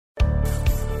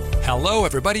Hello,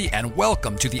 everybody, and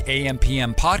welcome to the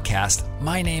AM/PM podcast.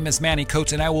 My name is Manny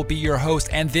Coates, and I will be your host,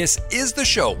 and this is the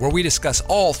show where we discuss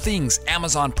all things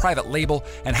Amazon private label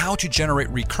and how to generate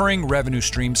recurring revenue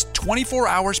streams 24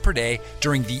 hours per day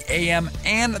during the AM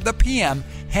and the PM,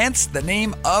 hence the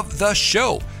name of the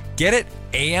show. Get it?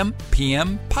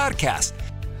 AM/PM podcast.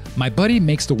 My buddy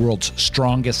makes the world's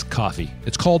strongest coffee.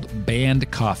 It's called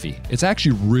Banned Coffee. It's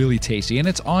actually really tasty, and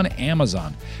it's on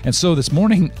Amazon. And so this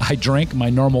morning, I drank my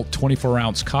normal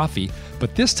 24-ounce coffee,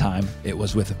 but this time it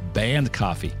was with Banned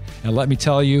Coffee. And let me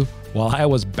tell you, while I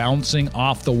was bouncing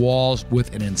off the walls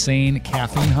with an insane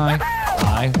caffeine high,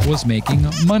 I was making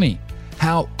money.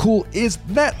 How cool is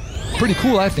that? Pretty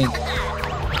cool, I think.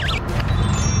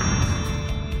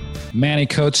 Manny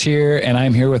Coates here, and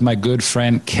I'm here with my good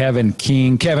friend, Kevin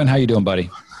King. Kevin, how you doing, buddy?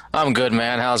 I'm good,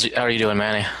 man. How are you doing,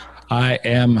 Manny? I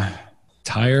am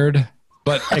tired,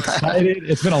 but excited.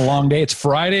 It's been a long day. It's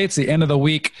Friday. It's the end of the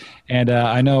week, and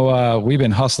I know we've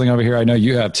been hustling over here. I know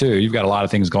you have too. You've got a lot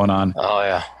of things going on. Oh,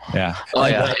 yeah. Yeah. Oh,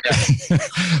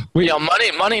 yeah.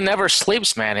 Money never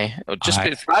sleeps, Manny.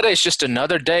 Friday's just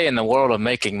another day in the world of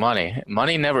making money.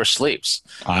 Money never sleeps.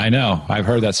 I know. I've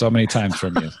heard that so many times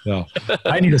from you. So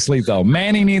I need to sleep, though.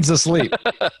 Manny needs to sleep.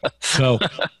 So,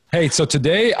 hey, so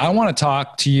today I want to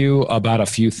talk to you about a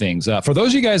few things. For those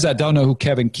of you guys that don't know who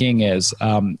Kevin King is,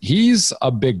 he's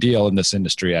a big deal in this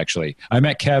industry, actually. I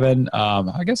met Kevin,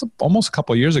 I guess, almost a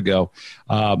couple of years ago.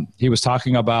 He was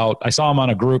talking about, I saw him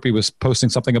on a group. He was posting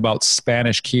something about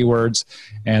Spanish keywords,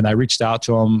 and I reached out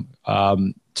to him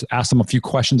to ask him a few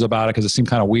questions about it because it seemed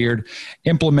kind of weird,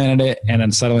 implemented it, and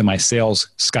then suddenly my sales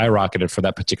skyrocketed for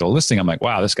that particular listing. I'm like,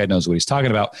 wow, this guy knows what he's talking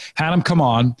about. Had him come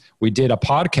on. We did a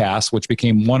podcast, which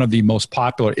became one of the most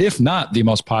popular, if not the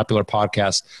most popular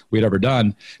podcast we'd ever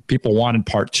done. People wanted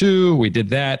part 2. We did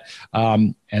that.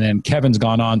 And then Kevin's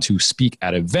gone on to speak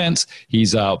at events.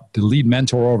 He's the lead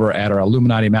mentor over at our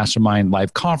Illuminati Mastermind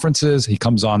live conferences. He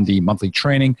comes on the monthly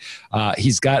training.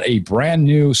 He's got a brand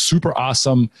new, super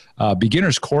awesome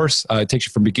beginner's course. It takes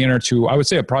you from beginner to, I would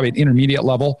say, probably an intermediate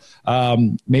level.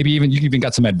 Maybe even you even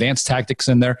got some advanced tactics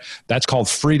in there. That's called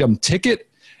Freedom Ticket.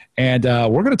 And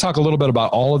we're going to talk a little bit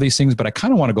about all of these things, but I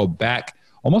kind of want to go back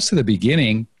almost to the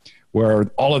beginning where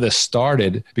all of this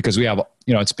started, because we have,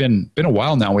 it's been a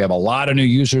while now. We have a lot of new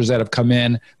users that have come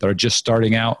in that are just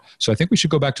starting out. So I think we should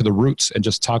go back to the roots and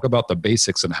just talk about the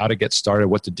basics and how to get started,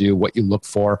 what to do, what you look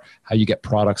for, how you get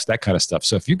products, that kind of stuff.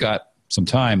 So if you got some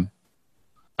time,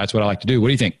 that's what I like to do. What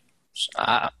do you think?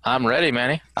 I'm ready,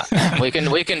 Manny. We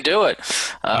can do it.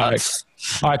 All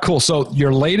right, cool. So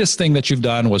your latest thing that you've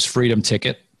done was Freedom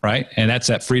Ticket, right? And that's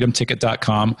at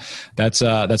freedomticket.com.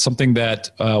 That's something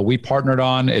that we partnered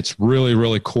on. It's really,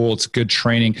 really cool. It's good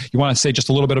training. You want to say just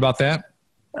a little bit about that?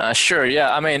 Sure.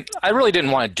 Yeah. I mean, I really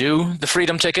didn't want to do the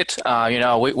Freedom Ticket.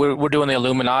 We're doing the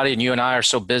Illuminati, and you and I are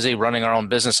so busy running our own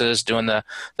businesses, doing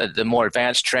the more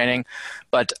advanced training.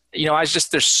 But,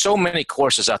 there's so many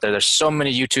courses out there. There's so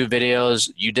many YouTube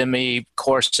videos, Udemy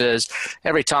courses.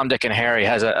 Every Tom, Dick, and Harry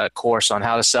has a course on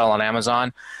how to sell on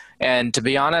Amazon. And to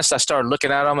be honest, I started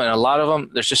looking at them, and a lot of them,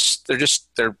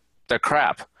 they're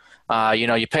crap.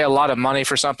 You pay a lot of money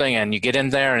for something, and you get in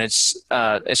there, and it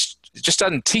just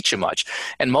doesn't teach you much.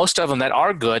 And most of them that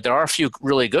are good, there are a few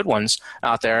really good ones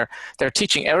out there. They're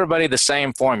teaching everybody the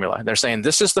same formula. They're saying,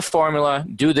 this is the formula,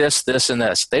 do this, this, and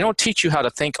this. They don't teach you how to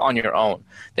think on your own.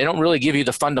 They don't really give you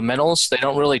the fundamentals. They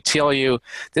don't really tell you,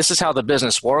 this is how the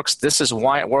business works. This is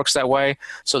why it works that way,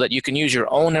 so that you can use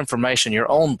your own information, your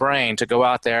own brain to go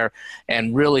out there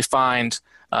and really find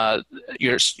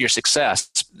your success.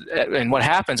 And what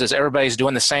happens is everybody's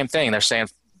doing the same thing. They're saying,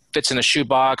 fits in a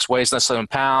shoebox, weighs less than a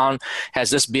pound, has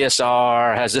this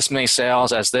BSR, has this many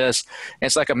sales, has this. And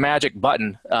it's like a magic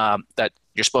button that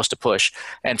you're supposed to push.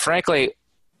 And frankly,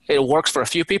 it works for a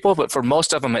few people, but for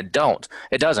most of them, it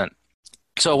doesn't.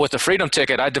 So with the Freedom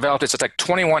Ticket, I developed it's like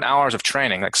 21 hours of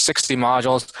training, like 60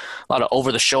 modules, a lot of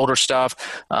over-the-shoulder stuff.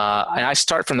 And I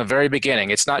start from the very beginning.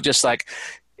 It's not just like,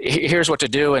 here's what to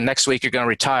do, and next week you're going to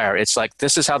retire. It's like,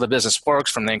 this is how the business works,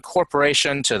 from the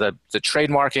incorporation to the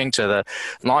trademarking to the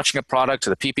launching a product to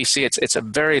the PPC. It's a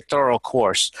very thorough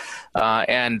course.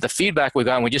 And the feedback we've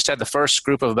gotten, we just had the first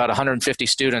group of about 150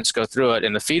 students go through it,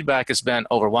 and the feedback has been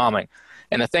overwhelming.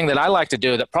 And the thing that I like to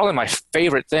do, that probably my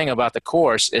favorite thing about the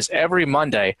course, is every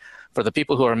Monday, for the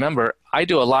people who remember, I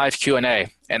do a live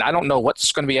Q&A, and I don't know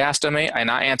what's going to be asked of me, and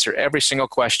I answer every single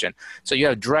question. So you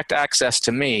have direct access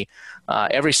to me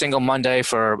every single Monday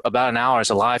for about an hour as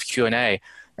a live Q&A.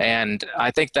 And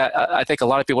I think a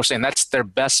lot of people are saying that's their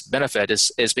best benefit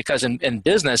is because in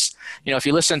business, if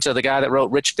you listen to the guy that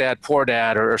wrote Rich Dad, Poor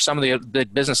Dad, or some of the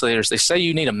big business leaders, they say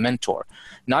you need a mentor,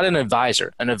 not an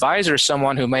advisor. An advisor is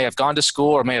someone who may have gone to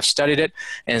school or may have studied it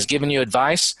and has given you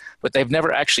advice, but they've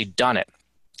never actually done it.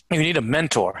 You need a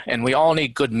mentor, and we all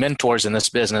need good mentors in this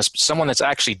business, someone that's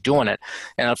actually doing it.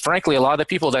 And frankly, a lot of the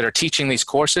people that are teaching these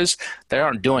courses, they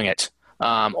aren't doing it.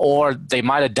 Or they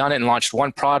might have done it and launched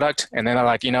one product, and then they're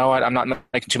like, you know what, I'm not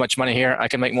making too much money here. I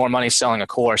can make more money selling a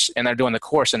course. And they're doing the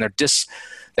course, and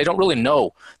they don't really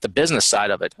know the business side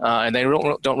of it, and they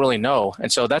don't really know.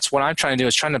 And so that's what I'm trying to do,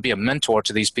 is trying to be a mentor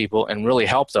to these people and really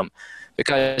help them.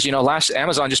 Because,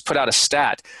 Amazon just put out a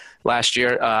stat last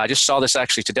year. I just saw this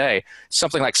actually today.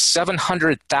 Something like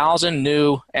 700,000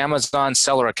 new Amazon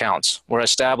seller accounts were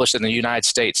established in the United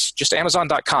States. Just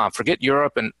Amazon.com. Forget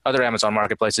Europe and other Amazon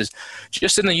marketplaces.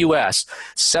 Just in the U.S.,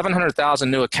 700,000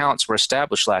 new accounts were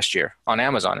established last year on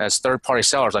Amazon as third-party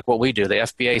sellers, like what we do, the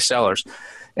FBA sellers.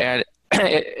 And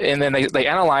then they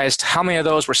analyzed how many of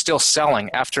those were still selling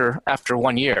after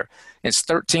 1 year. It's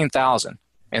 13,000.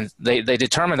 And they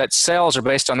determined that sales are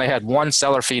based on they had one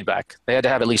seller feedback. They had to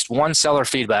have at least one seller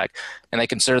feedback, and they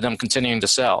consider them continuing to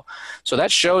sell. So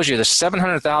that shows you the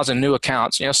 700,000 new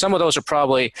accounts. Some of those are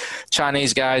probably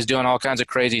Chinese guys doing all kinds of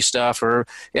crazy stuff, or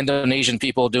Indonesian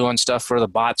people doing stuff for the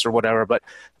bots or whatever, but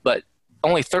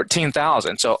only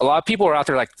 13,000. So a lot of people are out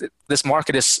there like this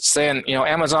market is saying,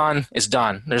 Amazon is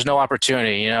done. There's no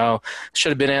opportunity,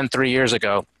 should have been in 3 years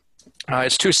ago.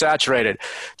 It's too saturated.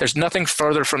 There's nothing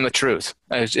further from the truth.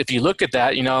 If you look at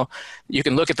that, you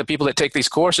can look at the people that take these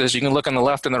courses. You can look on the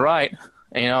left and the right.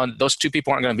 And, those two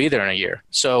people aren't going to be there in a year.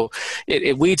 So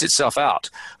it weeds itself out.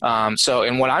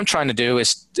 And what I'm trying to do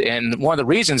is, and one of the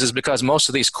reasons is because most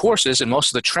of these courses and most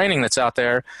of the training that's out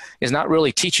there is not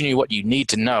really teaching you what you need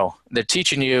to know.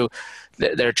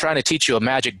 They're trying to teach you a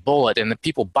magic bullet, and the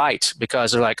people bite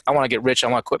because they're like, I want to get rich. I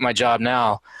want to quit my job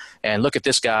now. And look at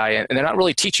this guy. And they're not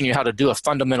really teaching you how to do a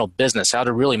fundamental business, how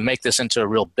to really make this into a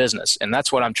real business. And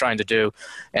that's what I'm trying to do.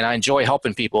 And I enjoy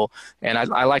helping people. And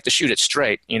I like to shoot it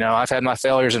straight. I've had my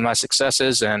failures and my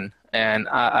successes, and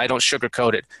I don't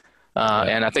sugarcoat it.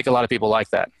 And I think a lot of people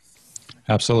like that.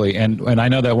 Absolutely. And I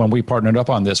know that when we partnered up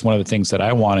on this, one of the things that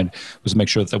I wanted was to make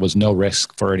sure that there was no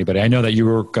risk for anybody. I know that you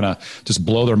were going to just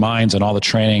blow their minds on all the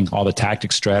training, all the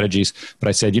tactics, strategies. But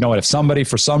I said, you know what, if somebody,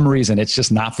 for some reason, it's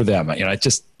just not for them,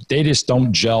 they just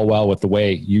don't gel well with the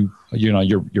way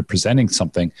you're presenting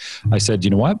something. I said, you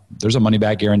know what, there's a money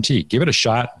back guarantee. Give it a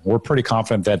shot. We're pretty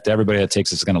confident that everybody that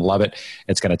takes it is going to love it.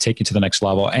 It's going to take you to the next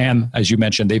level. And as you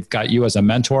mentioned, they've got you as a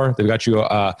mentor. They've got you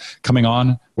coming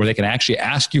on where they can actually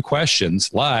ask you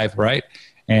questions live, right?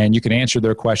 And you can answer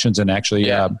their questions and actually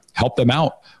help them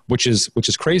out, which is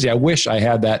crazy. I wish I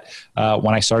had that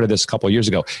when I started this a couple of years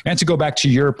ago. And to go back to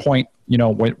your point,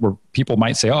 where people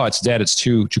might say, oh, it's dead, it's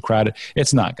too crowded.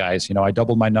 It's not, guys. I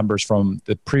doubled my numbers from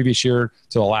the previous year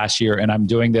to the last year, and I'm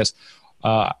doing this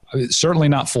certainly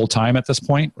not full time at this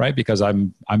point, right? Because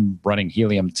I'm running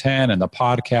Helium 10 and the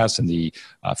podcast and the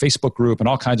Facebook group and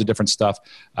all kinds of different stuff,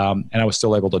 and I was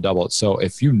still able to double it. So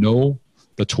if you know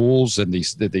the tools and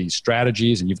the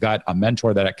strategies, and you've got a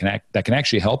mentor that can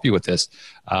actually help you with this,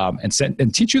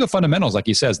 and teach you the fundamentals, like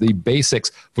he says, the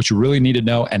basics, what you really need to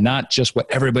know, and not just what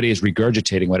everybody is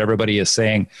regurgitating, what everybody is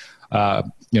saying,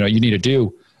 you need to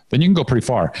do, then you can go pretty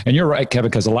far. And you're right,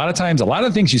 Kevin, because a lot of times, a lot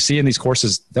of things you see in these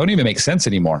courses don't even make sense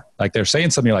anymore. Like they're saying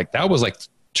something like, that was like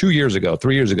 2 years ago,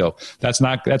 3 years ago. That's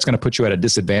going to put you at a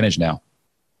disadvantage now.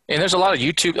 And there's a lot of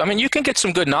YouTube. I mean, you can get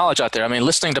some good knowledge out there. I mean,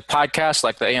 listening to podcasts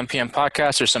like the AMPM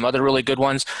podcast or some other really good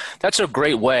ones, that's a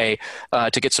great way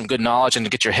to get some good knowledge and to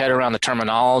get your head around the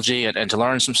terminology and to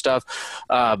learn some stuff.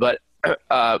 And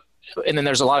then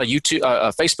there's a lot of YouTube,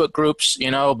 Facebook groups,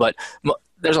 but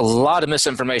there's a lot of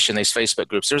misinformation in these Facebook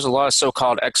groups. There's a lot of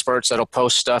so-called experts that'll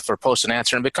post stuff or post an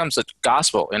answer and it becomes the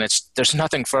gospel, and there's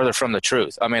nothing further from the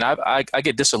truth. I mean, I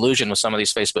get disillusioned with some of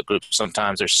these Facebook groups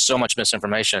sometimes. There's so much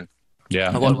misinformation.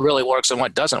 Yeah. What really works and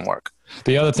what doesn't work.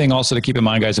 The other thing also to keep in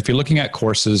mind, guys, if you're looking at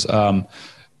courses,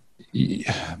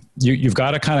 you've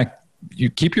got to you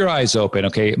keep your eyes open.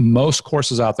 Okay. Most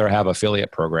courses out there have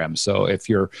affiliate programs. So if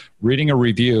you're reading a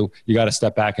review, you got to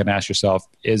step back and ask yourself,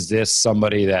 is this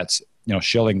somebody that's,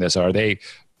 shilling this? Are they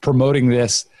promoting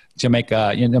this to make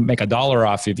 $1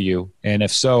 off of you? And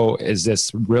if so, is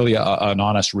this really an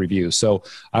honest review? So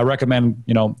I recommend,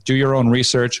 do your own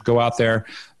research, go out there.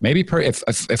 Maybe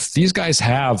if these guys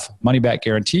have money back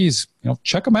guarantees,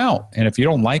 check them out. And if you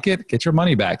don't like it, get your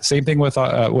money back. Same thing with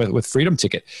Freedom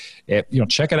Ticket.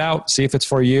 Check it out, see if it's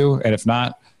for you. And if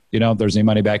not, there's a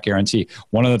money back guarantee.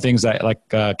 One of the things that, like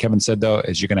Kevin said, though,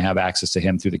 is you're going to have access to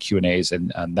him through the Q&As,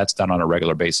 and that's done on a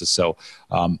regular basis. So,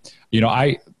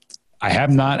 I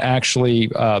have not actually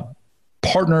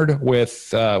partnered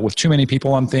with too many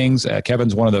people on things.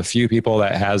 Kevin's one of the few people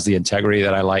that has the integrity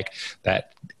that I like,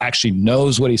 that actually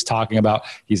knows what he's talking about.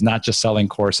 He's not just selling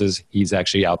courses. He's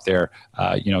actually out there,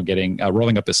 getting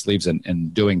rolling up his sleeves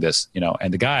and doing this.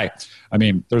 And the guy, I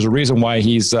mean, there's a reason why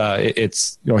he's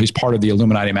he's part of the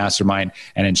Illuminati Mastermind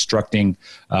and instructing.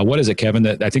 What is it, Kevin?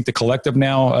 That I think the collective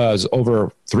now is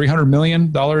over $300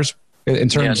 million in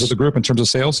terms of the group, in terms of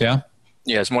sales. Yeah.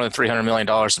 Yeah, it's more than $300 million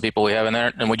the people we have in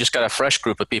there. And we just got a fresh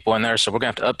group of people in there. So we're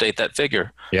going to have to update that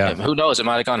figure. Yeah. And who knows? It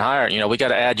might have gone higher. We got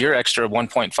to add your extra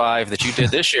 1.5 that you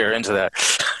did this year into that.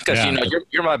 Because,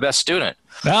 you're my best student.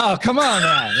 Oh, come on,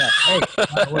 man. Yeah. Hey,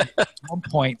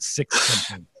 1.6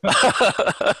 something.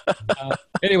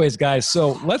 Anyways, guys,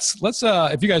 so let's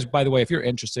if you guys, by the way, if you're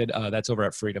interested, that's over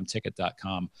at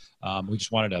freedomticket.com. We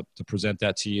just wanted to present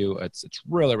that to you. It's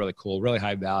really, really cool, really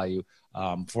high value.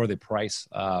 For the price.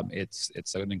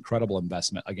 It's an incredible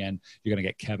investment. Again, you're going to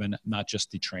get Kevin, not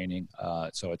just the training.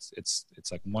 So it's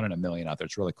like 1 in a million out there.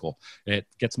 It's really cool. It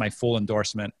gets my full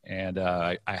endorsement, and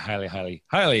I highly, highly,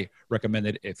 highly recommend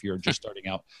it if you're just starting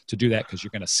out to do that, because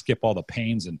you're going to skip all the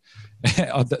pains and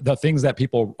the things that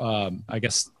people, I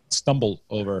guess, stumble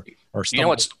over or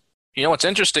stumble. You know what's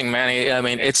interesting, Manny? I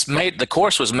mean, the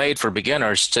course was made for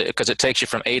beginners because it takes you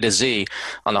from A to Z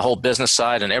on the whole business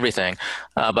side and everything.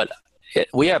 But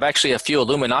we have actually a few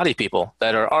Illuminati people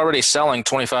that are already selling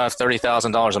 $25,000,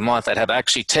 $30,000 a month that have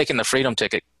actually taken the Freedom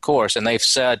Ticket course, and they've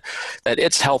said that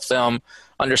it's helped them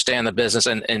understand the business.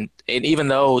 And even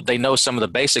though they know some of the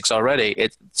basics already,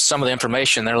 some of the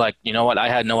information, they're like, you know what, I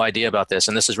had no idea about this,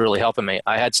 and this is really helping me.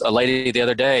 I had a lady the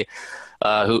other day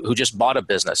who just bought a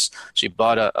business. She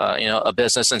bought a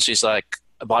business, and she's like,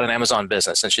 I bought an Amazon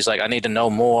business, and she's like, I need to know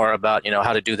more about,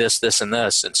 how to do this, this, and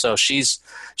this. And so she's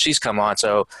come on.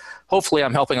 So hopefully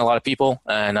I'm helping a lot of people,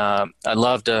 and I'd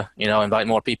love to, invite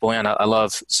more people in. I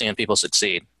love seeing people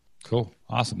succeed. Cool.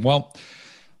 Awesome. Well,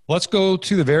 let's go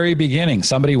to the very beginning.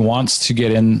 Somebody wants to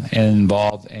get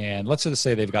involved, and let's just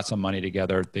say they've got some money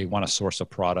together. They want to source a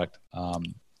product.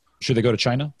 Should they go to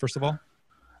China, first of all?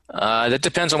 That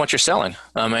depends on what you're selling.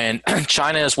 I mean,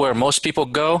 China is where most people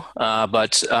go,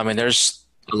 but I mean, there's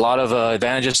a lot of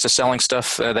advantages to selling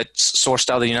stuff that's sourced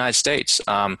out of the United States.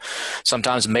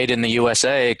 Sometimes made in the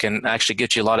USA can actually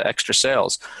get you a lot of extra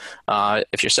sales.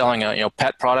 If you're selling,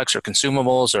 pet products or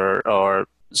consumables or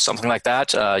something like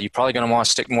that, you're probably going to want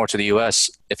to stick more to the US.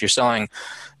 If you're selling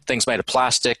things made of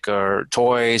plastic or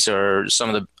toys or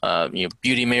some of the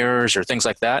beauty mirrors or things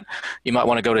like that, you might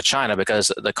want to go to China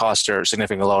because the costs are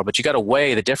significantly lower. But you got to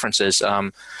weigh the differences.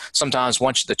 Sometimes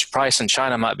the price in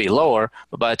China might be lower,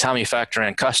 but by the time you factor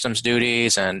in customs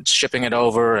duties and shipping it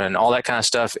over and all that kind of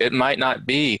stuff, it might not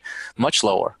be much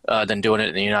lower than doing it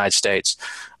in the United States.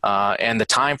 And the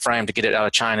time frame to get it out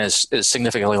of China is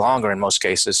significantly longer in most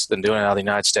cases than doing it out of the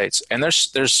United States. And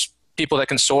there's people that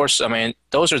can source. I mean,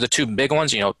 those are the two big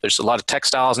ones. There's a lot of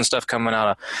textiles and stuff coming out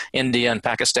of India and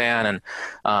Pakistan,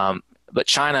 and but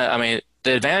China. I mean,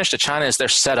 the advantage to China is they're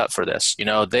set up for this.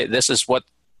 This is what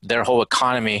their whole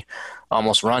economy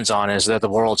almost runs on, is they're the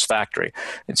world's factory,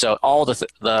 and so all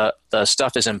the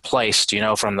stuff is in place.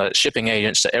 From the shipping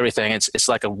agents to everything, it's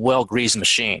like a well-greased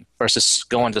machine. Versus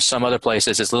going to some other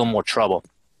places, it's a little more trouble.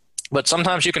 But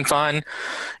sometimes you can find,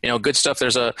 good stuff.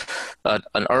 There's an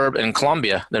herb in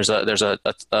Colombia. There's an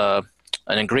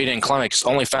ingredient in Colombia. It's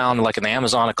only found like in the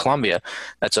Amazon of Colombia.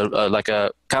 That's kind of like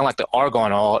the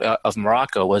argan oil of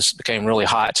Morocco became really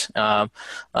hot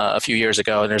a few years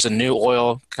ago. And there's a new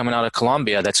oil coming out of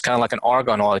Colombia that's kind of like an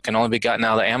argan oil. It can only be gotten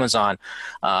out of the Amazon,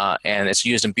 and it's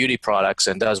used in beauty products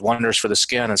and does wonders for the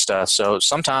skin and stuff. So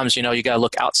sometimes you got to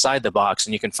look outside the box,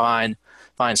 and you can find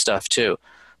stuff too.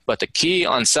 But the key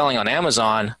on selling on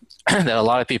Amazon that a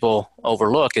lot of people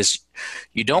overlook is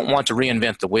you don't want to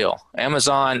reinvent the wheel.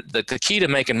 Amazon, the key to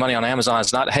making money on Amazon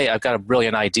is not, hey, I've got a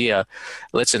brilliant idea,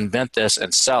 let's invent this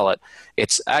and sell it.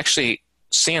 It's actually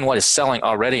seeing what is selling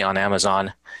already on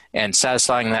Amazon and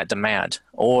satisfying that demand,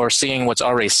 or seeing what's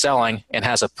already selling and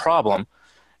has a problem,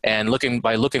 and looking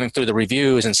through the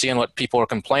reviews and seeing what people are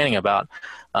complaining about,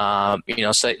 and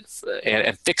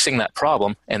fixing that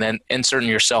problem, and then inserting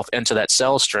yourself into that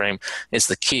sales stream is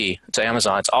the key to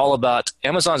Amazon. It's all about,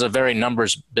 Amazon's a very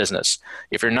numbers business.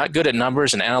 If you're not good at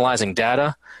numbers and analyzing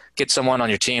data, get someone on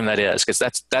your team that is, because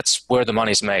that's where the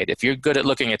money's made. If you're good at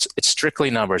looking, it's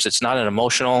strictly numbers. It's not an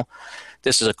emotional,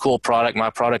 this is a cool product, my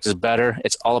product is better.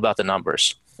 It's all about the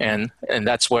numbers, and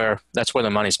that's where the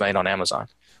money's made on Amazon.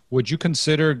 Would you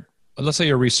consider let's say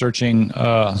you're researching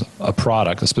a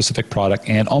product, a specific product,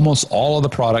 and almost all of the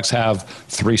products have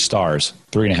 3 stars,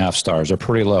 3.5 stars, are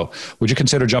pretty low. Would you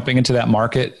consider jumping into that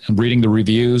market and reading the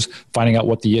reviews, finding out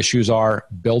what the issues are,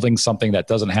 building something that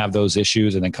doesn't have those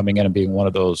issues, and then coming in and being one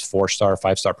of those 4-star,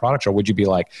 5-star products? Or would you be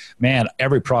like, man,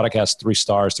 every product has 3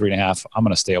 stars, 3.5, I'm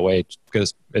going to stay away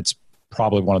because it's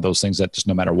probably one of those things that just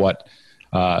no matter what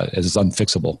is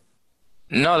unfixable?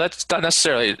 No, that's not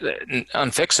necessarily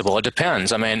unfixable. It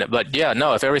depends. I mean, but yeah,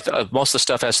 no, if most of the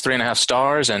stuff has 3.5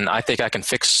 stars and I think I can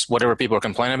fix whatever people are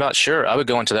complaining about, sure, I would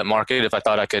go into that market if I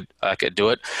thought I could do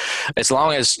it. As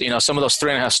long as, some of those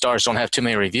 3.5 stars don't have too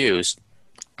many reviews,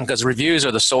 because reviews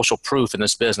are the social proof in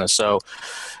this business. So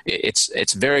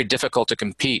it's very difficult to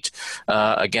compete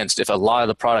against if a lot of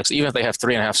the products, even if they have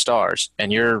 3.5 stars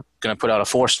and you're going to put out a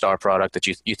 4-star product that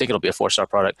you think it'll be a 4-star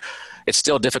product, it's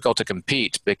still difficult to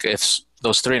compete because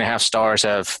those 3.5 stars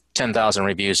have 10,000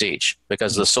 reviews each,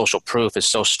 because the social proof is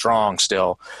so strong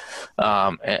still.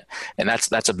 And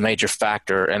that's a major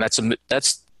factor. And that's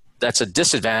a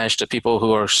disadvantage to people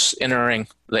who are entering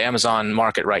the Amazon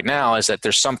market right now, is that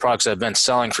there's some products that have been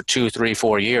selling for 2, 3,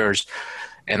 4 years,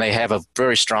 and they have a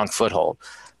very strong foothold.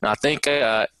 Now, I think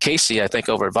Casey,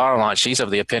 over at Viral Launch, he's of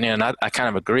the opinion, and I kind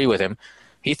of agree with him.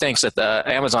 He thinks that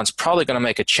Amazon's probably going to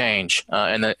make a change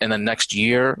in the next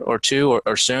year or two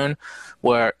or soon,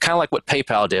 where kind of like what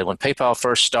PayPal did when PayPal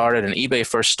first started and eBay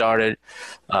first started.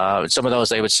 Some of those,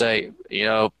 they would say,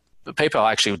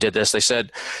 PayPal actually did this. They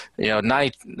said,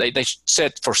 they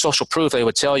said for social proof, they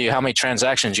would tell you how many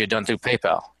transactions you'd done through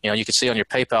PayPal. You could see on your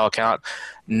PayPal account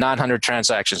 900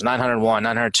 transactions, 901,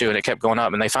 902, and it kept going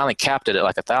up. And they finally capped it at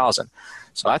like 1,000.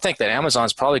 So I think that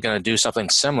Amazon's probably going to do something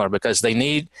similar, because they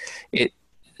need it.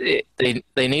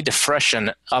 They need to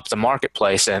freshen up the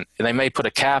marketplace, and they may put a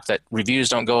cap that reviews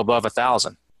don't go above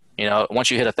 1,000.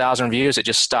 Once you hit 1,000 reviews, it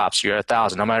just stops. You're at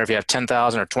 1,000, no matter if you have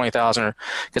 10,000 or 20,000,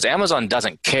 because Amazon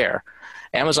doesn't care.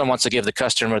 Amazon wants to give the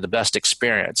customer the best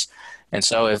experience. And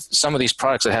so if some of these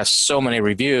products that have so many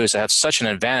reviews, that have such an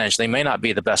advantage, they may not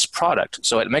be the best product.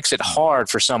 So it makes it hard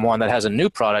for someone that has a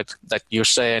new product, like you're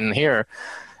saying here,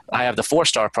 I have the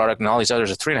 4-star product and all these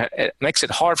others are 3.5. It makes it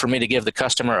hard for me to give the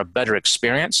customer a better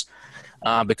experience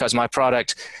because my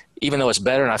product, even though it's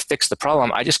better and I fixed the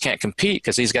problem, I just can't compete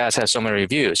because these guys have so many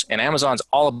reviews. And Amazon's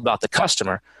all about the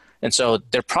customer. And so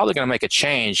they're probably going to make a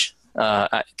change.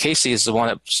 Casey is the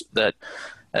one that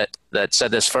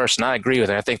said this first, and I agree with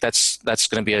it. I think that's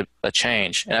going to be a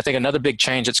change. And I think another big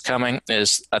change that's coming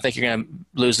is I think you're going to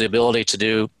lose the ability to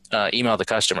do email the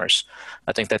customers.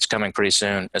 I think that's coming pretty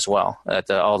soon as well.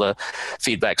 All the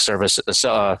feedback services,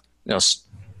 the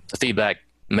feedback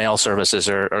mail services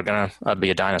are going to be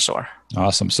a dinosaur.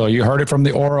 Awesome. So you heard it from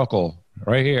the Oracle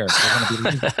right here. They're going to be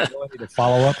losing the ability to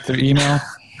follow up through email,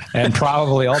 and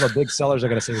probably all the big sellers are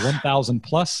going to say 1,000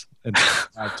 plus, and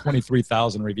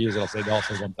 23,000 reviews. It'll say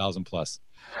also 1,000 plus.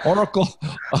 Oracle.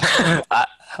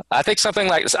 I think something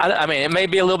like this. I mean, it may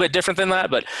be a little bit different than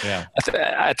that, but yeah.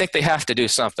 I think they have to do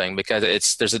something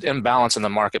because there's an imbalance in the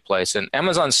marketplace, and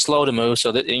Amazon's slow to move.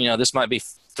 So that this might be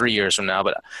 3 years from now,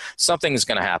 but something is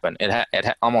going to happen.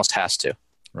 It almost has to.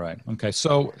 Right. Okay.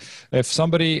 So if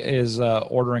somebody is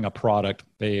ordering a product,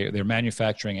 they're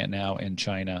manufacturing it now in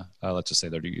China. Let's just say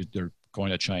they're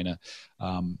going to China.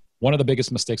 One of the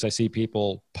biggest mistakes I see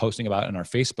people posting about in our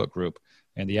Facebook group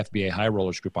and the FBA High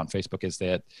Rollers group on Facebook is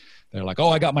that they're like, oh,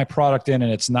 I got my product in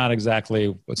and it's not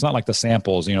like the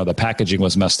samples, the packaging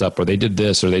was messed up, or they did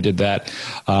this or they did that.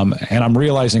 And I'm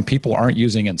realizing people aren't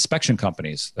using inspection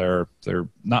companies. They're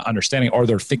not understanding, or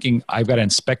they're thinking I've got to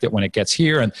inspect it when it gets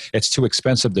here and it's too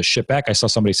expensive to ship back. I saw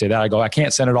somebody say that. I go, I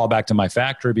can't send it all back to my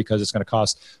factory because it's going to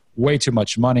cost way too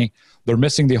much money. They're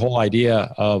missing the whole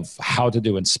idea of how to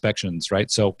do inspections, right?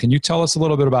 So can you tell us a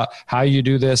little bit about how you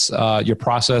do this, your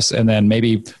process, and then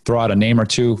maybe throw out a name or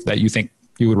two that you think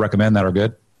you would recommend that are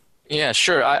good? Yeah,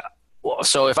 sure.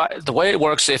 So the way it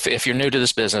works, if you're new to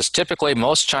this business, typically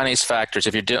most Chinese factories,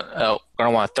 if you're going to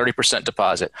want a 30%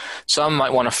 deposit, some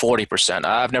might want a 40%.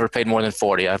 I've never paid more than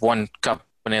 40. I have one company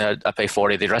that I pay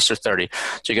 40, the rest are 30.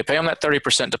 So you can pay them that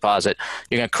 30% deposit.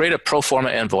 You're going to create a pro forma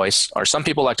invoice, or some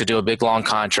people like to do a big long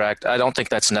contract. I don't think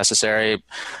that's necessary,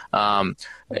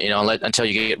 until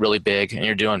you get really big and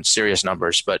you're doing serious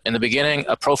numbers. But in the beginning,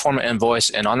 a pro forma invoice,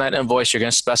 and on that invoice, you're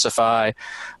going to specify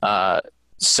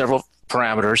several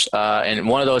parameters. And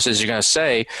one of those is you're going to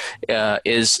say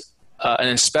is an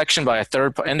inspection by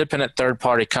independent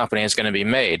third-party company is going to be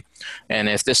made. And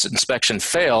if this inspection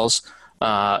fails,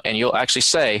 and you'll actually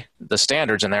say the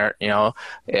standards in there,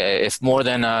 if more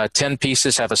than 10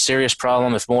 pieces have a serious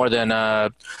problem, if more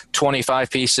than 25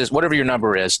 pieces, whatever your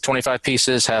number is, 25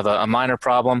 pieces have a minor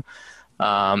problem,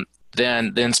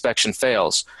 then the inspection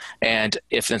fails. And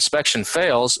if the inspection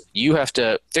fails, you have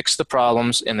to fix the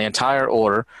problems in the entire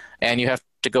order, and you have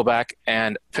to go back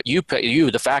and you,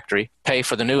 the factory, pay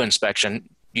for the new inspection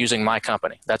using my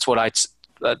company. That's what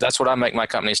I make my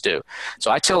companies do.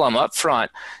 So I tell them up front,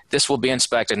 this will be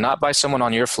inspected not by someone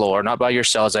on your floor, not by your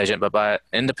sales agent, but by an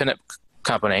independent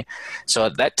company. So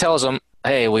that tells them,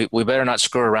 hey, we better not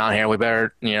screw around here. We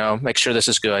better, make sure this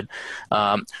is good.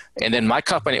 And then my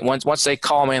company, once they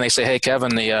call me and they say, hey,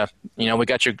 Kevin, we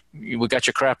got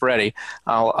your crap ready.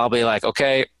 I'll be like,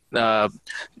 okay.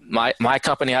 My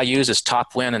company I use is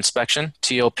Top Win Inspection,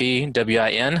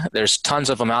 TOPWIN. There's tons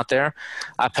of them out there.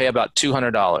 I pay about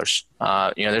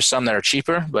 $200. There's some that are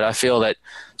cheaper, but I feel that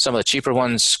some of the cheaper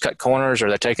ones cut corners or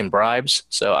they're taking bribes.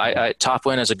 So Top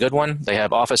Win is a good one. They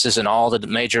have offices in all the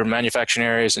major manufacturing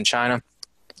areas in China.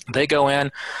 They go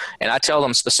in and I tell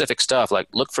them specific stuff like,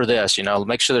 look for this,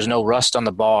 make sure there's no rust on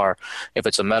the bar if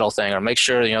it's a metal thing, or make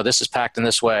sure, this is packed in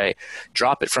this way.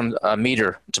 Drop it from a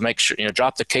meter to make sure,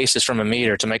 drop the cases from a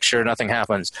meter to make sure nothing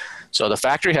happens. So the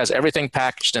factory has everything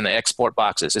packaged in the export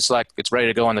boxes. It's like it's ready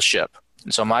to go on the ship.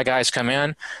 And so my guys come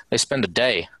in, they spend a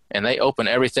day and they open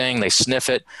everything, they sniff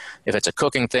it. If it's a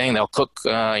cooking thing, they'll cook,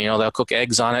 they'll cook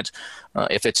eggs on it.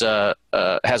 If it's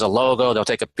has a logo, they'll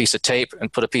take a piece of tape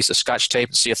and put a piece of Scotch tape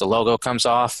and see if the logo comes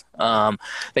off.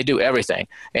 They do everything,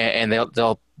 and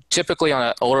they'll typically on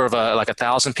an order of like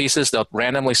 1,000 pieces, they'll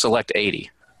randomly select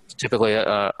 80. Typically,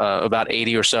 about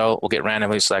 80 or so will get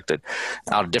randomly selected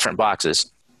out of different boxes.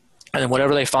 And then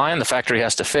whatever they find, the factory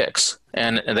has to fix.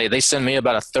 And they send me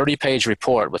about a 30-page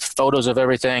report with photos of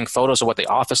everything, photos of what the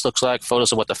office looks like,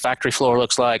 photos of what the factory floor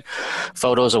looks like,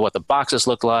 photos of what the boxes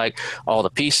look like, all the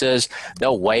pieces.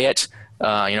 They'll weigh it.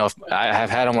 If I have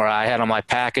had them where I had on my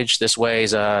package, this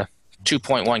weighs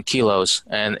 2.1 kilos,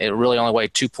 and it really only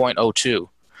weighed 2.02.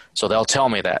 So they'll tell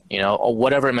me that, or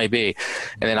whatever it may be.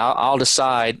 And then I'll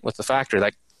decide with the factory,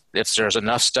 like if there's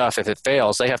enough stuff, if it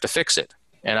fails, they have to fix it.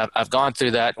 And I've gone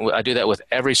through that. I do that with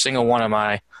every single one of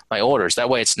my orders. That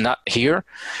way it's not here.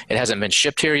 It hasn't been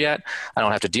shipped here yet. I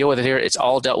don't have to deal with it here. It's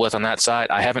all dealt with on that side.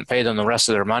 I haven't paid them the rest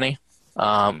of their money.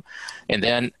 And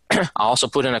then I also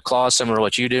put in a clause similar to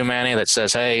what you do, Manny, that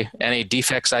says, hey, any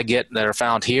defects I get that are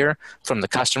found here from the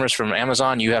customers from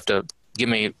Amazon, you have to give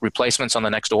me replacements on the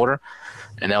next order.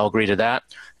 And they'll agree to that.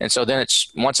 And so then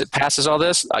once it passes all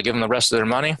this, I give them the rest of their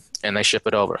money and they ship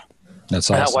it over. That's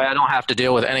awesome. That way I don't have to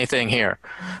deal with anything here.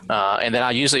 And then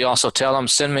I usually also tell them,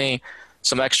 send me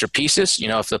some extra pieces.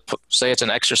 If say it's an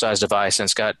exercise device and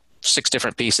it's got 6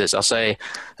 different pieces, I'll say,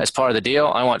 as part of the deal,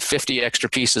 I want 50 extra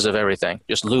pieces of everything,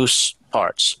 just loose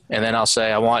parts. And then I'll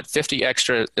say, I want 50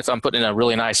 extra, if I'm putting in a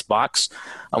really nice box,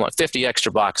 I want 50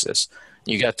 extra boxes.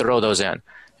 You got to throw those in.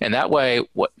 And that way,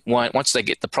 once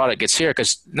the product gets here,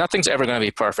 because nothing's ever going to be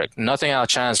perfect. Nothing out of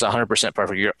China is 100%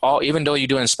 perfect. Even though you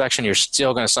do inspection, you're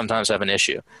still going to sometimes have an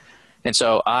issue. And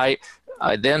so I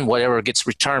then whatever gets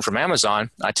returned from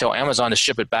Amazon, I tell Amazon to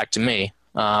ship it back to me.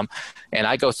 And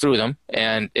I go through them.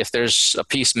 And if there's a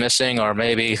piece missing, or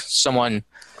maybe someone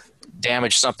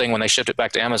damaged something when they shipped it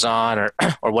back to Amazon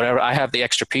or whatever, I have the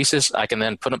extra pieces. I can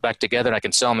then put them back together and I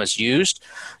can sell them as used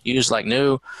like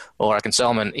new, or I can sell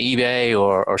them on eBay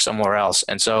or somewhere else.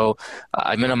 And so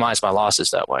I minimize my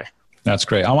losses that way. That's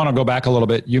great. I want to go back a little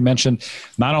bit. You mentioned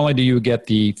not only do you get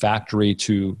the factory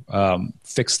to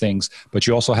fix things, but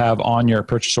you also have on your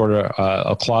purchase order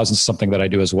a clause, and something that I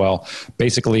do as well.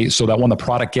 Basically, so that when the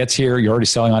product gets here, you're already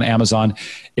selling on Amazon.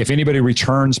 If anybody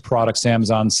returns products to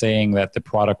Amazon saying that the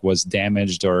product was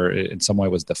damaged or in some way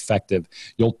was defective,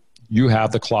 you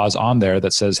have the clause on there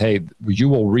that says, hey, you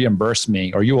will reimburse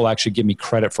me, or you will actually give me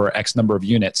credit for X number of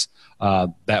units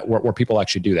where people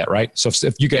actually do that, right? So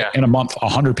if you get in a month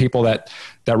 100 people that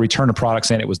return a product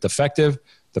saying it was defective,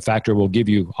 the factory will give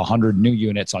you 100 new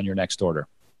units on your next order.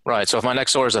 Right. So if my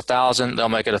next order is 1,000, they'll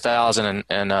make it 1,000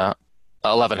 and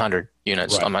 1,100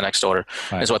 units on my next order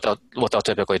is what they'll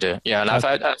typically do. Yeah, and I've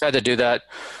had to do that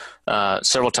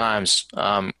several times.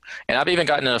 And I've even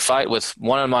gotten in a fight with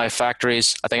one of my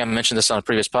factories. I think I mentioned this on a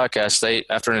previous podcast.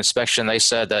 After an inspection, they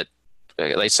said,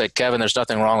 Kevin, there's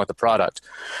nothing wrong with the product.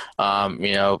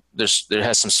 There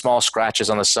has some small scratches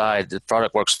on the side. The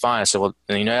product works fine. I said, well,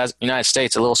 in the United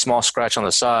States, a little small scratch on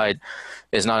the side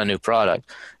is not a new product.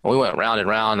 And we went round and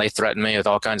round. They threatened me with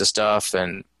all kinds of stuff.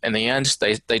 And in the end,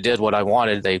 they did what I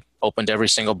wanted. They opened every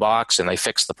single box and they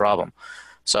fixed the problem.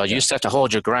 So you just have to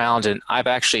hold your ground. And I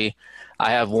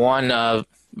have one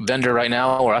vendor right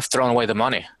now where I've thrown away the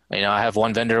money. I have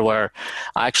one vendor where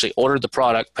I actually ordered the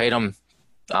product, paid them,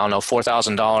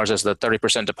 $4,000 as the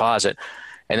 30% deposit.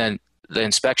 And then the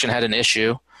inspection had an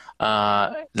issue.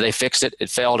 They fixed it. It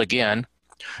failed again.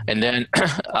 And then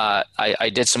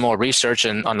I did some more research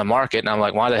on the market, and I'm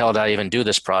like, why the hell did I even do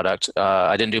this product?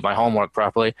 I didn't do my homework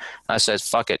properly. I said,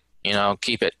 fuck it,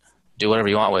 keep it, do whatever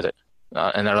you want with it.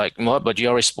 And they're like, what? But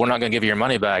we're not going to give you your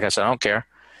money back. I said, I don't care.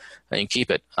 And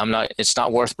keep it. It's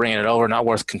not worth bringing it over, not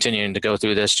worth continuing to go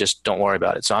through this. Just don't worry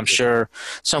about it. So I'm sure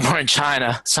somewhere in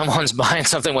China, someone's buying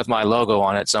something with my logo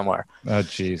on it somewhere. Oh,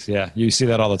 geez. Yeah. You see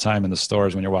that all the time in the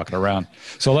stores when you're walking around.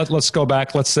 So let's go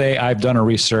back. Let's say I've done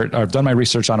my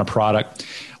research on a product,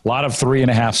 a lot of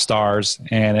 3.5 stars,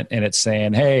 and it's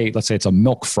saying, hey, let's say it's a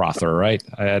milk frother, right?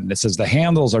 And it says the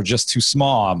handles are just too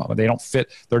small. They don't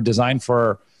fit. They're designed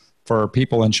for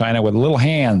people in China with little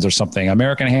hands or something.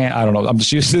 American hand, I don't know. I'm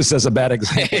just using this as a bad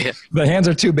example. The hands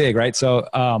are too big, right? So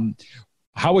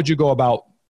how would you go about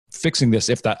fixing this?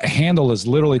 If the handle is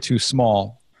literally too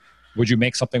small, would you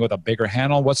make something with a bigger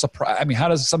handle? How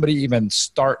does somebody even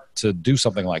start to do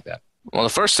something like that? Well, the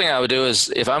first thing I would do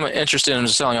is, if I'm interested in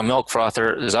selling a milk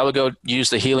frother, is I would go use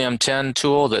the Helium 10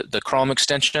 tool, the Chrome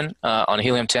extension on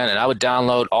Helium 10, and I would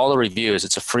download all the reviews.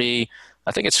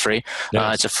 I think it's free.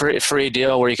 Yes. It's a free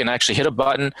deal where you can actually hit a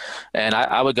button, and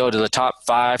I would go to the top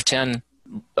 5, 10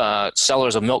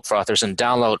 sellers of milk frothers and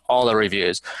download all the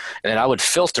reviews. And then I would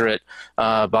filter it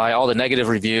by all the negative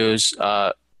reviews,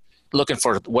 looking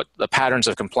for what the patterns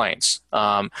of complaints.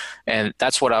 And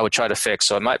that's what I would try to fix.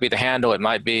 So it might be the handle, it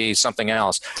might be something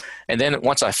else. And then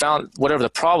once I found whatever the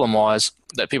problem was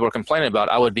that people were complaining about,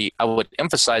 I would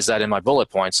emphasize that in my bullet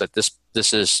points, that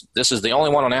this is the only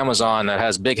one on Amazon that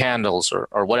has big handles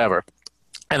or whatever.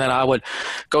 And then I would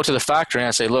go to the factory and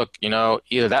I'd say, look,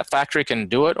 either that factory can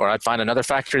do it, or I'd find another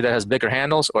factory that has bigger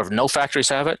handles, or if no factories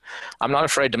have it, I'm not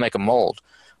afraid to make a mold.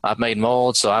 I've made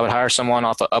molds, so I would hire someone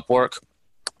off of Upwork,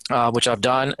 which I've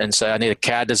done, and say, I need a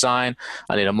CAD design,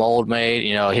 I need a mold made,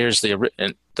 here's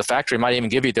and the factory might even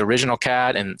give you the original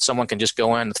CAD, and someone can just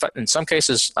go in. In some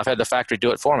cases, I've had the factory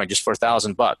do it for me just for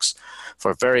 $1,000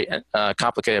 for a very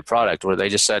complicated product, where they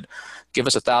just said, give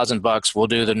us $1,000, we'll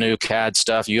do the new CAD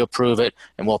stuff, you approve it,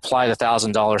 and we'll apply the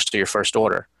 $1,000 to your first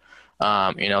order.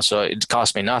 So it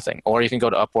cost me nothing. Or you can go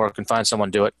to Upwork and find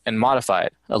someone to do it and modify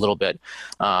it a little bit.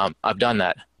 I've done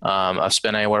that. I've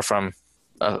spent anywhere from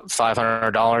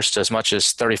 $500 to as much as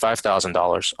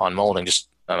 $35,000 on molding.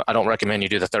 I don't recommend you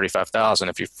do the $35,000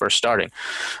 if you're first starting,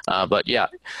 but yeah,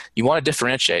 you want to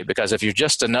differentiate, because if you're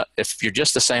just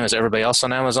the same as everybody else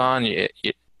on Amazon,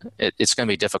 it's going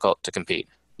to be difficult to compete.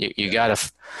 You got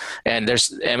to,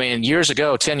 and years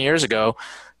ago, 10 years ago,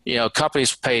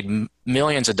 companies paid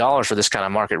millions of dollars for this kind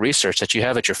of market research that you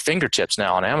have at your fingertips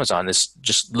now on Amazon.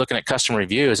 Just looking at customer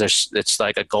reviews, it's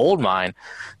like a gold mine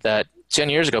that 10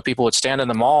 years ago, people would stand in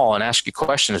the mall and ask you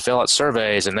questions, fill out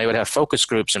surveys, and they would have focus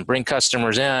groups and bring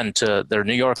customers in to their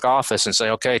New York office and say,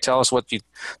 okay, tell us what you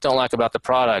don't like about the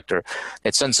product. Or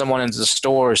they'd send someone into the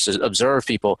stores to observe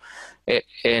people. It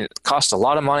cost a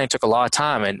lot of money, it took a lot of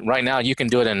time. And right now you can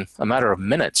do it in a matter of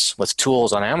minutes with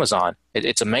tools on Amazon.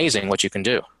 It's amazing what you can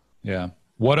do. Yeah.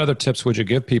 What other tips would you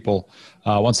give people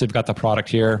once they've got the product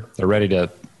here, they're ready to,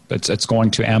 it's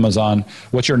going to Amazon?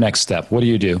 What's your next step? What do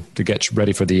you do to get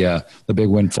ready for the big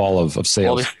windfall of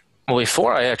sales? Well,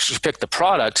 before I actually pick the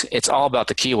product, it's all about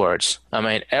the keywords.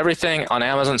 Everything on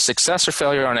Amazon, success or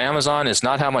failure on Amazon is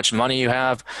not how much money you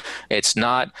have. It's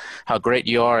not how great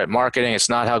you are at marketing. It's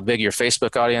not how big your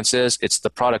Facebook audience is. It's the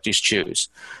product you choose.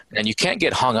 And you can't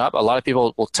get hung up. A lot of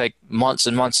people will take months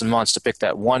and months and months to pick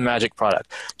that one magic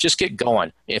product. Just get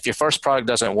going. If your first product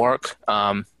doesn't work,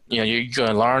 you're going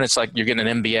to learn. It's like you're getting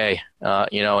an MBA,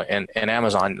 in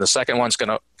Amazon. The second one's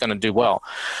going to do well.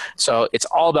 So it's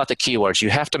all about the keywords. You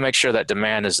have to make sure that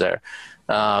demand is there.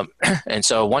 And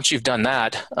so once you've done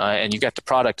that and you got the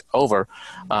product over,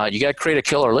 you got to create a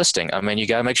killer listing. You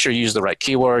got to make sure you use the right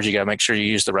keywords. You got to make sure you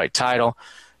use the right title.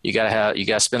 You got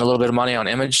to spend a little bit of money on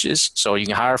images. So you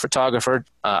can hire a photographer.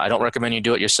 I don't recommend you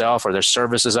do it yourself, or there's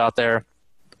services out there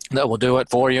that will do it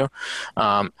for you.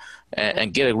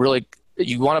 And get a really,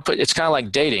 you want to put, it's kind of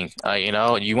like dating, you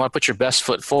want to put your best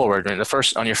foot forward.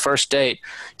 On your first date,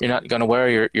 you're not going to wear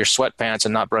your sweatpants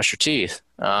and not brush your teeth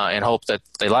and hope that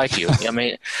they like you.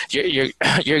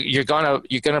 You're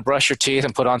gonna brush your teeth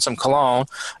and put on some cologne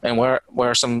and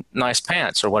wear some nice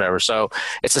pants or whatever. So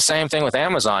it's the same thing with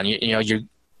Amazon.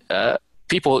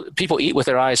 People eat with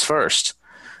their eyes first.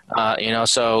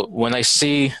 So when they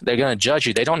see, they're going to judge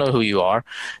you. They don't know who you are.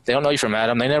 They don't know you from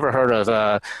Adam. They never heard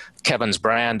of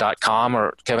kevinsbrand.com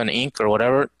or Kevin Inc. or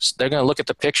whatever. They're going to look at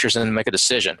the pictures and make a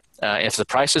decision. If the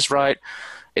price is right,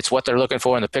 it's what they're looking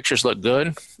for, and the pictures look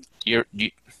good, you're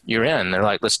in. They're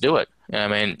like, let's do it. I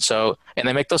mean, so, and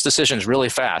they make those decisions really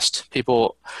fast.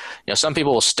 People, some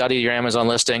people will study your Amazon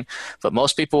listing, but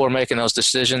most people are making those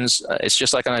decisions. It's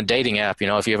just like on a dating app.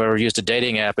 If you've ever used a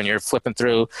dating app and you're flipping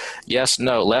through yes,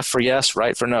 no, left for yes,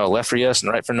 right for no, left for yes, and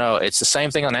right for no. It's the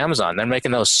same thing on Amazon. They're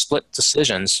making those split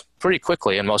decisions pretty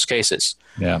quickly in most cases.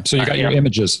 Yeah. So you got your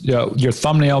images, your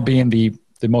thumbnail being the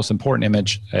most important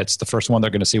image. It's the first one they're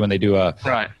going to see when they do a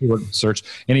keyword search.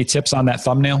 Any tips on that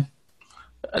thumbnail?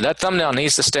 That thumbnail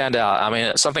needs to stand out. I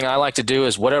mean, something I like to do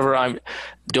is whatever I'm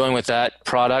doing with that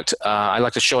product, I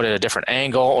like to show it at a different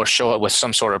angle or show it with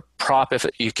some sort of prop if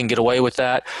you can get away with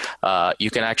that. You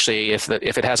can actually, if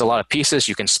it has a lot of pieces,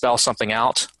 you can spell something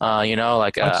out. I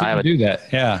have do that.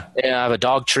 Yeah, I have a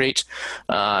dog treat,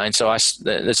 and so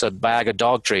it's a bag of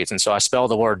dog treats, and so I spell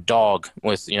the word dog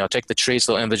with take the treats,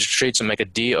 little individual treats, and make a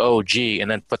DOG,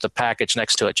 and then put the package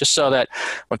next to it, just so that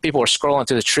when people are scrolling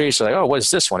through the treats, they're like, oh, what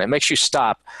is this one? It makes you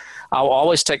stop. I'll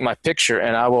always take my picture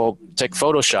and I will take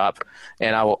Photoshop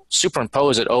and I will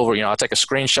superimpose it over, I'll take a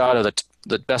screenshot of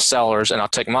the best sellers and I'll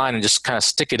take mine and just kind of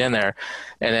stick it in there.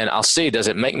 And then I'll see, does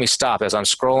it make me stop as I'm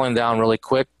scrolling down really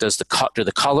quick? Do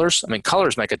the colors? I mean,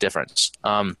 colors make a difference.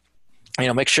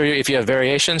 Make sure if you have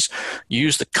variations,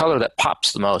 use the color that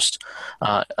pops the most.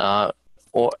 So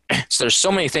there's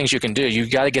so many things you can do. You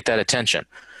got to get that attention.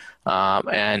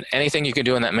 And anything you can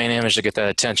do in that main image to get that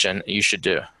attention, you should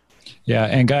do. Yeah,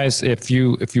 and guys, if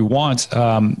you want,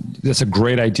 that's a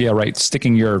great idea, right?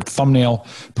 Sticking your thumbnail,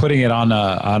 putting it on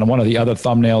one of the other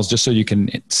thumbnails, just so you can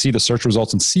see the search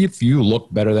results and see if you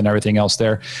look better than everything else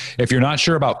there. If you're not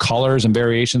sure about colors and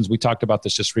variations, we talked about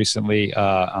this just recently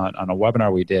on a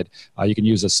webinar we did. You can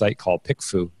use a site called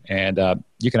PickFu, and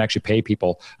you can actually pay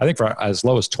people. I think for as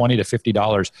low as $20 to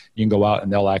 $50, you can go out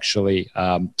and they'll actually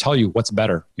tell you what's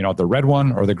better. The red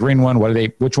one or the green one.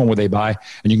 Which one would they buy?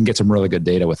 And you can get some really good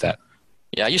data with that.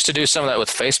 Yeah, I used to do some of that with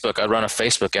Facebook. I'd run a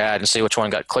Facebook ad and see which one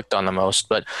got clicked on the most.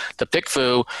 But the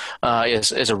PickFu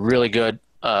is a really good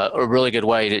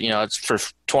way to, it's for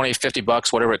 $20,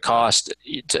 $50, whatever it costs,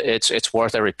 it's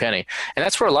worth every penny. And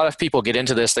that's where a lot of people get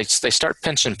into this. They start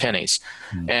pinching pennies,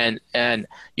 and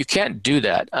you can't do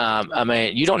that. I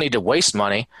mean, you don't need to waste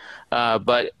money,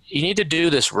 but you need to do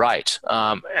this right.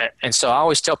 And so I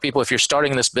always tell people, if you're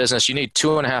starting this business, you need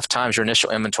 2.5 times your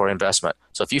initial inventory investment.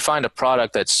 So if you find a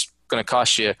product that's going to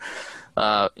cost you,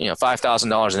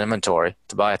 $5,000 in inventory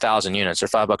to buy 1,000 units or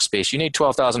 $5 a piece, you need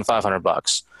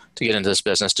 $12,500 to get into this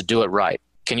business to do it right.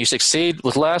 Can you succeed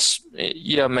with less?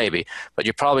 Yeah, maybe, but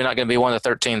you're probably not going to be one of the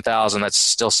 13,000 that's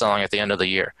still selling at the end of the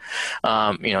year,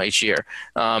 each year.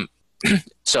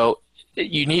 So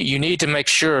you need to make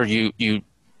sure you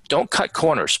don't cut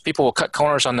corners. People will cut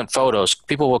corners on the photos.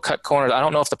 People will cut corners. I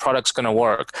don't know if the product's going to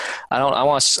work. I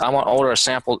want to order a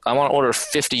sample. I want to order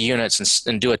 50 units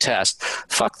and do a test.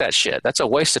 Fuck that shit. That's a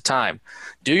waste of time.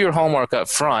 Do your homework up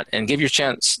front and give your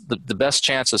chance the best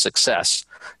chance of success.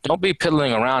 Don't be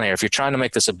piddling around here. If you're trying to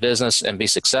make this a business and be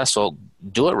successful,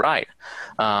 do it right.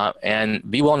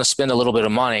 And be willing to spend a little bit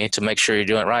of money to make sure you're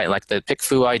doing it right. Like the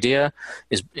PickFu idea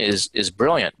is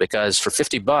brilliant, because for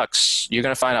 $50, you're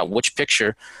going to find out which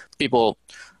picture people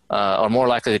are more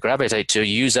likely to gravitate to.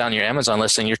 Use that on your Amazon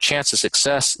listing. Your chance of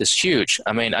success is huge.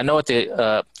 I mean, I know at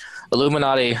the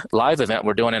Illuminati live event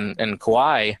we're doing in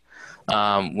Kauai,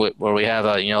 where we have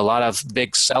a lot of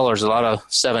big sellers, a lot of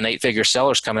 7-8-figure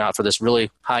sellers coming out for this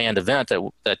really high-end event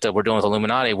that we're doing with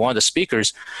Illuminati. One of the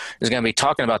speakers is going to be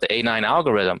talking about the A9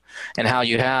 algorithm and how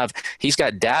he's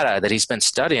got data that he's been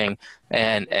studying,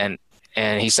 and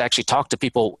he's actually talked to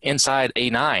people inside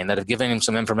A9 that have given him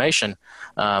some information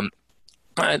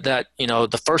that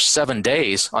the first 7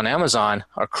 days on Amazon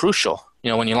are crucial.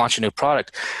 When you launch a new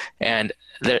product, and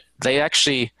they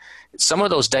actually, some of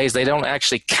those days they don't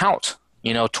actually count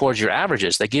towards your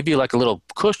averages. They give you like a little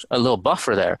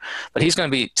buffer there. But he's going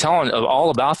to be telling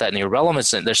all about that and the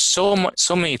relevance. And there's so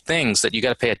many things that you got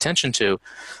to pay attention to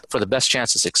for the best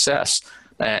chance of success.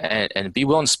 And be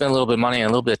willing to spend a little bit of money and a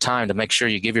little bit of time to make sure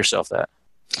you give yourself that.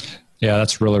 Yeah,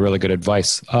 that's really, really good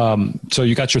advice. So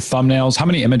you got your thumbnails. How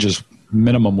many images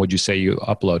minimum would you say you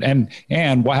upload?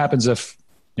 And what happens if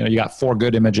you got 4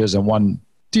 good images and 1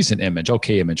 decent image,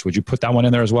 okay image? Would you put that one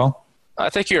in there as well? I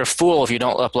think you're a fool if you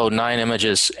don't upload 9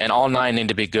 images and all 9 need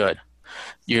to be good.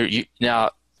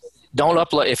 Now, don't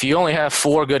upload if you only have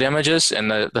 4 good images and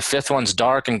the 5th one's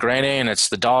dark and grainy and it's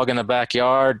the dog in the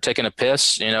backyard taking a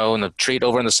piss, and the treat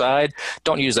over on the side.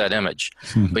 Don't use that image.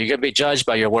 But you're going to be judged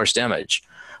by your worst image.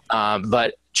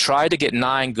 But try to get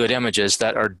 9 good images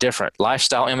that are different.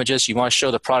 Lifestyle images, you want to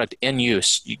show the product in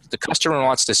use. The customer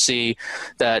wants to see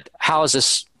that how is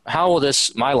this how will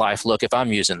my life look if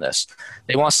I'm using this?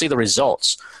 They want to see the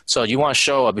results. So you want to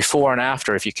show a before and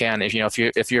after if you can.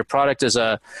 If your product is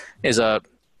a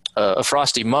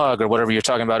frosty mug or whatever you're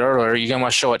talking about earlier, you're going to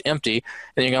want to show it empty,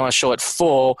 and you're going to want to show it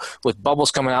full with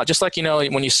bubbles coming out. Just like,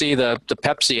 when you see the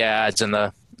Pepsi ads and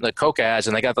the Coke ads,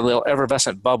 and they got the little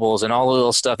effervescent bubbles and all the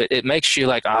little stuff, it makes you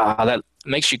like, that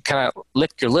makes you kind of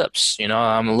lick your lips.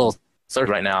 I'm a little third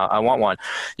right now. I want one.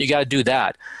 You got to do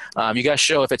that. You got to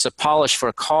show, if it's a polish for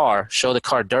a car, show the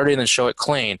car dirty and then show it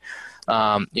clean.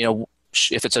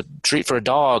 If it's a treat for a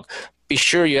dog, be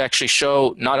sure you actually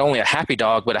show not only a happy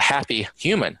dog, but a happy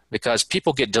human, because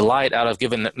people get delight out of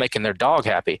making their dog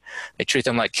happy. They treat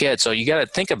them like kids. So you got to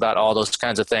think about all those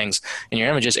kinds of things in your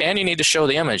images, and you need to show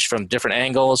the image from different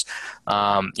angles.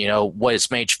 What its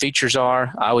major features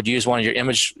are. I would use one of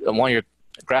your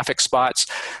graphic spots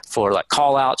for like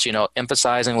call outs,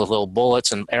 emphasizing with little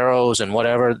bullets and arrows and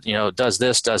whatever, does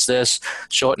this,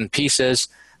 show it in pieces.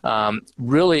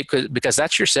 Really, because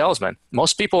that's your salesman.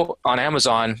 Most people on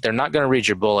Amazon, they're not going to read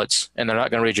your bullets and they're not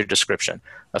going to read your description.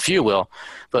 A few will,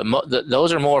 but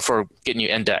those are more for getting you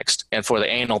indexed and for the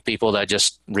anal people that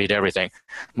just read everything.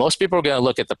 Most people are going to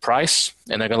look at the price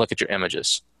and they're going to look at your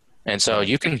images. And so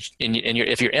you can,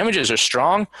 if your images are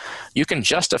strong, you can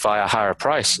justify a higher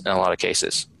price in a lot of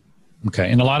cases.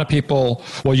 Okay. And a lot of people,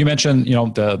 well, you mentioned,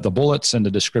 the bullets and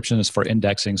the description is for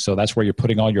indexing. So that's where you're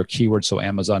putting all your keywords. So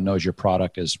Amazon knows your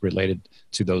product is related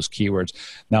to those keywords.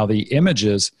 Now the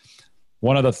images,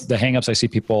 one of the hangups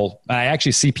I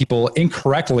actually see people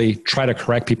incorrectly try to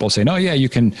correct people saying, oh yeah, you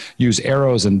can use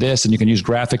arrows and this, and you can use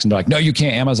graphics, and they're like, no, you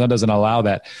can't. Amazon doesn't allow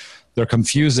that. They're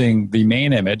confusing the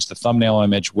main image, the thumbnail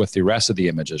image, with the rest of the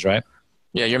images, right?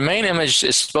 Yeah, your main image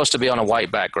is supposed to be on a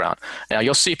white background. Now,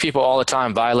 you'll see people all the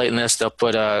time violating this. They'll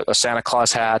put a Santa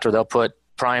Claus hat, or they'll put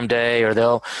Prime Day, or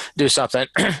they'll do something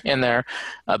in there,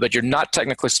 but you're not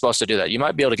technically supposed to do that. You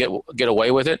might be able to get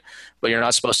away with it, but you're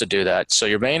not supposed to do that. So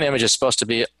your main image is supposed to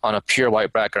be on a pure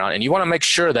white background, and you want to make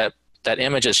sure that that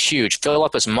image is huge. Fill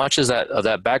up as much as of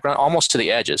that background, almost to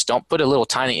the edges. Don't put a little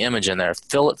tiny image in there.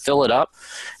 Fill it up,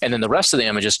 and then the rest of the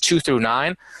images, 2 through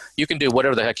 9, you can do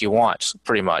whatever the heck you want,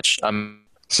 pretty much.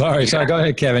 Sorry. Go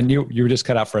ahead, Kevin. You were just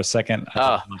cut out for a second.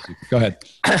 Go ahead.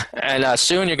 And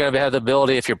soon you're going to have the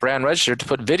ability, if you're brand registered, to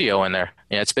put video in there.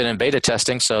 It's been in beta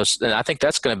testing, so I think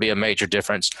that's going to be a major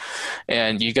difference.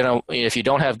 And if you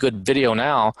don't have good video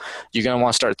now, you're going to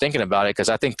want to start thinking about it, because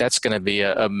I think that's going to be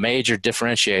a major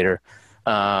differentiator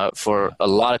for a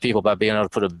lot of people, by being able to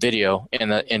put a video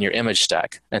in your image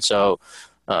stack. And so,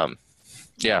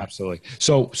 yeah, absolutely.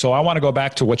 So I want to go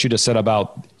back to what you just said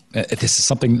about. This is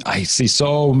something I see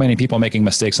so many people making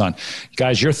mistakes on.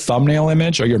 Guys, your thumbnail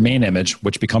image, or your main image,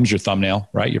 which becomes your thumbnail,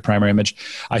 right? Your primary image.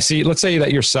 I see, let's say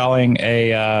that you're selling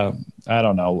I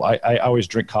don't know. I always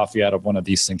drink coffee out of one of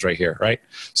these things right here, right?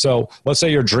 So let's say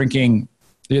you're drinking,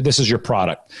 this is your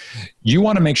product. You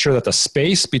want to make sure that the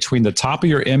space between the top of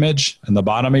your image and the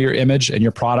bottom of your image and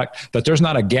your product, that there's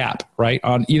not a gap, right?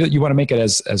 On either, you want to make it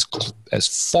as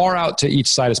far out to each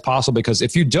side as possible, because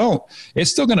if you don't, it's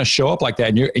still going to show up like that,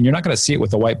 and you're not going to see it with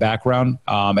the white background.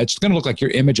 It's going to look like your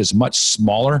image is much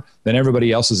smaller than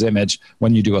everybody else's image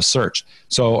when you do a search.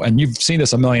 So, and you've seen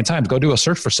this a million times. Go do a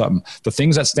search for something. The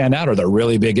things that stand out are the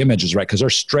really big images, right? Because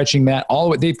they're stretching that all the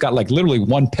way. They've got like literally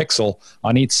 1 pixel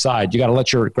on each side. You got to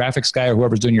let your graphics guy or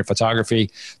whoever's doing your photography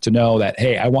to know that,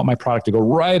 hey, I want my product to go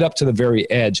right up to the very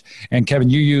edge. And Kevin,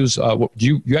 you use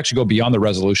you actually go beyond the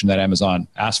resolution that Amazon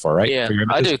asked for, right? Yeah,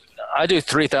 I do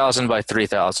 3,000 by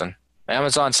 3,000.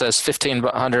 Amazon says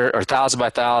 1,500 or 1,000 by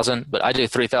 1,000, but I do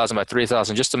 3,000 by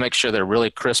 3,000 just to make sure they're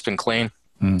really crisp and clean.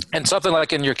 And something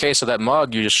like in your case of that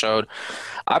mug you just showed,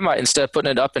 I might, instead of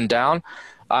putting it up and down,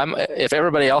 if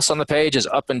everybody else on the page is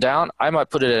up and down, I might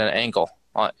put it at an angle,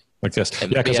 like this. Yeah,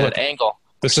 because at an angle.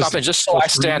 This something is just so I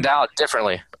stand out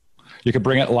differently. You could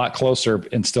bring it a lot closer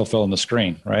and still fill in the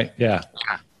screen, right? Yeah.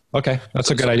 Okay, that's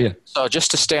a good idea. So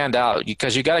just to stand out,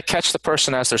 because you got to catch the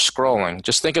person as they're scrolling.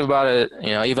 Just think about it,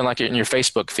 even like in your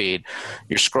Facebook feed,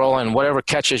 you're scrolling, whatever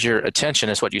catches your attention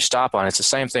is what you stop on. It's the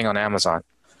same thing on Amazon.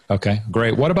 Okay,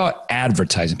 great. What about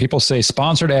advertising? People say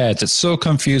sponsored ads. It's so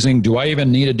confusing. Do I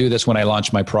even need to do this when I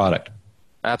launch my product?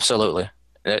 Absolutely.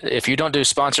 If you don't do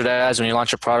sponsored ads when you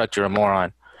launch a product, you're a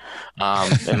moron.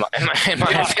 In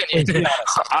my opinion,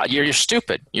 you're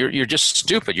stupid. You're just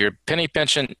stupid. You're a penny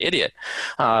pinching idiot.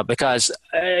 Because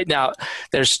now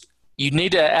you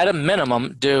need to, at a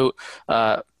minimum, do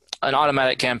an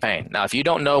automatic campaign. Now, if you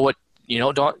don't know what you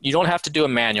don't have to do a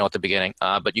manual at the beginning,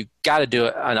 but you got to do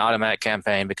an automatic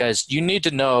campaign because you need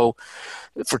to know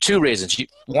for two reasons.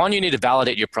 One, you need to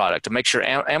validate your product to make sure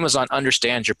Amazon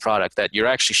understands your product, that you're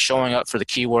actually showing up for the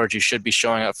keywords you should be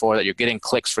showing up for, that you're getting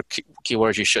clicks for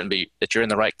keywords you shouldn't be, that you're in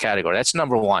the right category. That's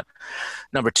number one.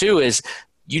 Number two is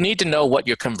you need to know what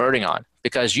you're converting on,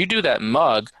 because you do that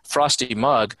mug, frosty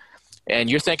mug, and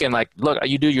you're thinking like, look,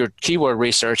 you do your keyword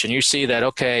research and you see that,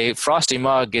 okay, frosty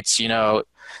mug gets, you're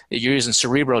using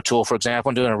Cerebro tool, for example,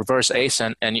 and doing a reverse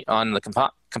ASIN and on the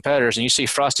competitors, and you see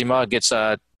frosty mug gets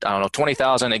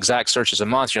 20,000 exact searches a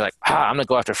month. You're like, I'm gonna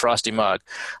go after frosty mug.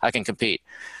 I can compete.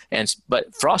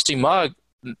 But frosty mug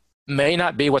may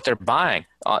not be what they're buying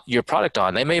your product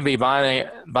on. They may be buying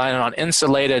it on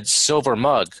insulated silver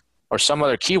mug or some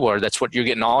other keyword. That's what you're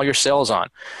getting all your sales on.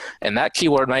 And that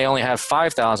keyword may only have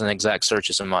 5,000 exact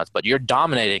searches a month, but you're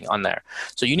dominating on there.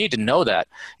 So you need to know that.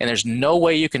 And there's no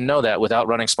way you can know that without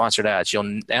running sponsored ads.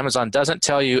 Amazon doesn't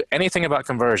tell you anything about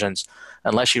conversions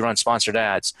unless you run sponsored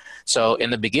ads. So in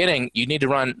the beginning, you need to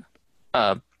run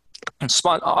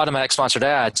automatic sponsored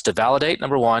ads to validate,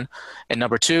 number one. And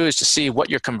number two is to see what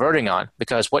you're converting on.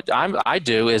 Because what I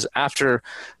do is after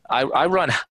I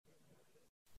run.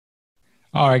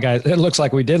 All right, guys, it looks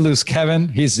like we did lose Kevin.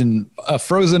 He's in a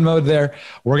frozen mode there.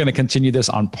 We're going to continue this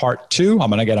on part 2. I'm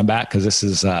going to get him back because this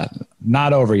is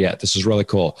not over yet. This is really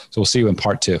cool. So we'll see you in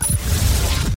part 2.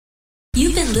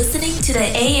 You've been listening to the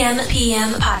AM PM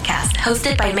podcast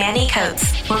hosted by Manny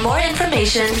Coates. For more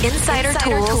information, insider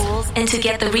tools, and to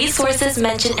get the resources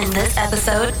mentioned in this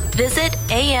episode, visit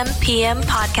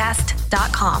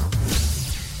ampmpodcast.com.